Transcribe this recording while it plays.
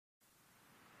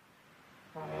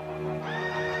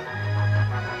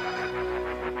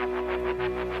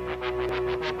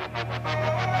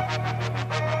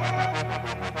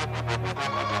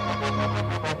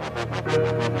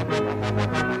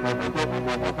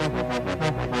In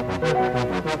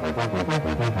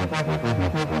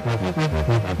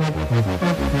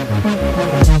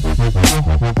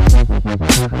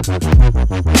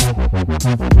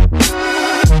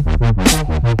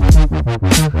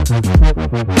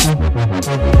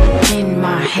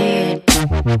my head.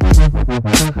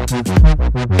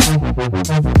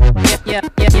 Yeah.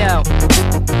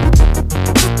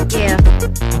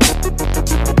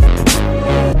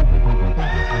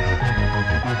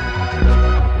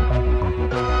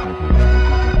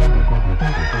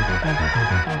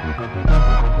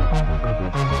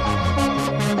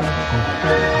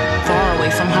 Far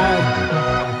away from home,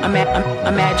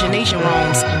 imagination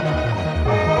roams.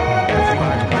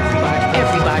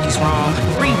 Everybody's wrong.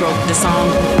 Rewrote the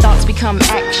song. Thoughts become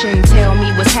action. Tell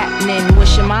me what's happening.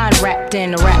 What's your mind wrapped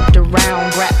in? Wrapped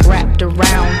around. Wrapped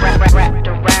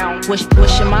around.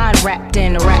 What's your mind wrapped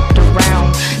in? Wrapped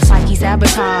around. Psyche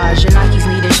sabotage. Your Nikes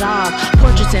need a job.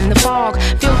 Portraits in the fog.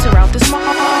 Filter out the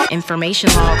smog. Information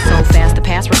log. So fast the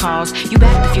past recalls. You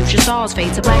back the future stalls.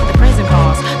 Fade to black the present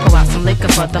calls. Pour out some liquor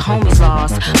for the homies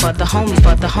lost. For the homies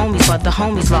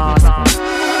lost.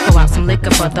 Pour out some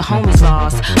liquor for the homies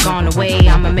lost. Gone away,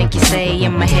 I'ma make you stay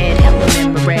in my head. Hella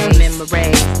memory.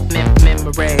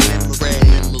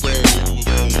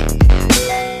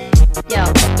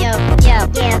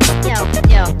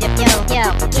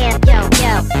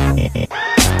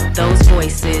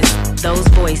 Those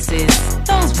voices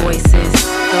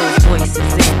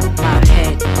in my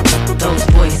head. Those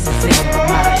voices in my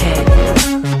head.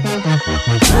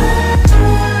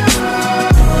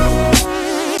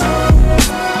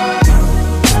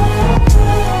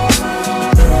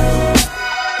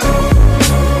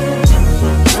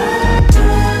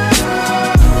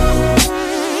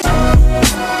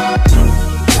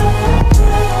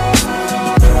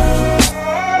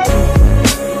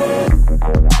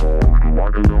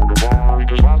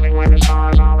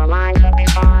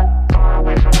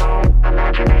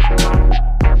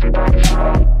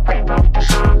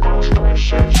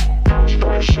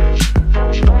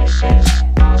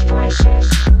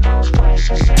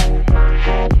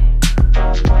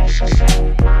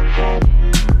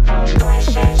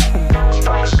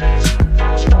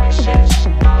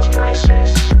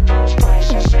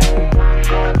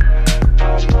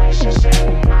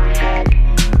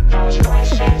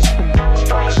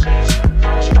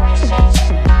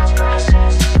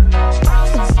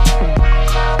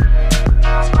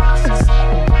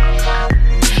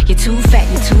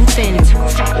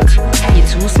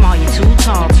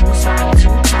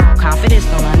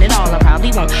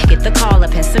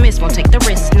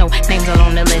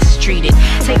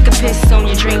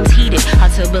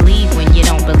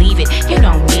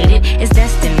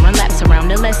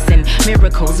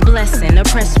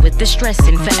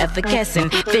 Guessing,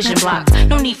 vision blocked,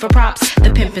 no need for props. The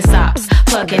pimpin' stops,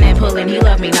 plugging and pulling. He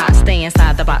love me not. Stay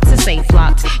inside the box, it's safe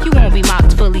locked. You won't be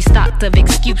mocked, fully stocked of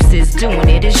excuses. Doing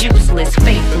it is useless,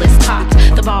 faithless, popped.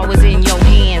 The ball was in your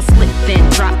hands, slipped then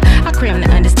dropped. I cram to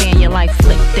understand your life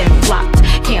flipped and flopped.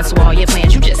 Cancel all your plans.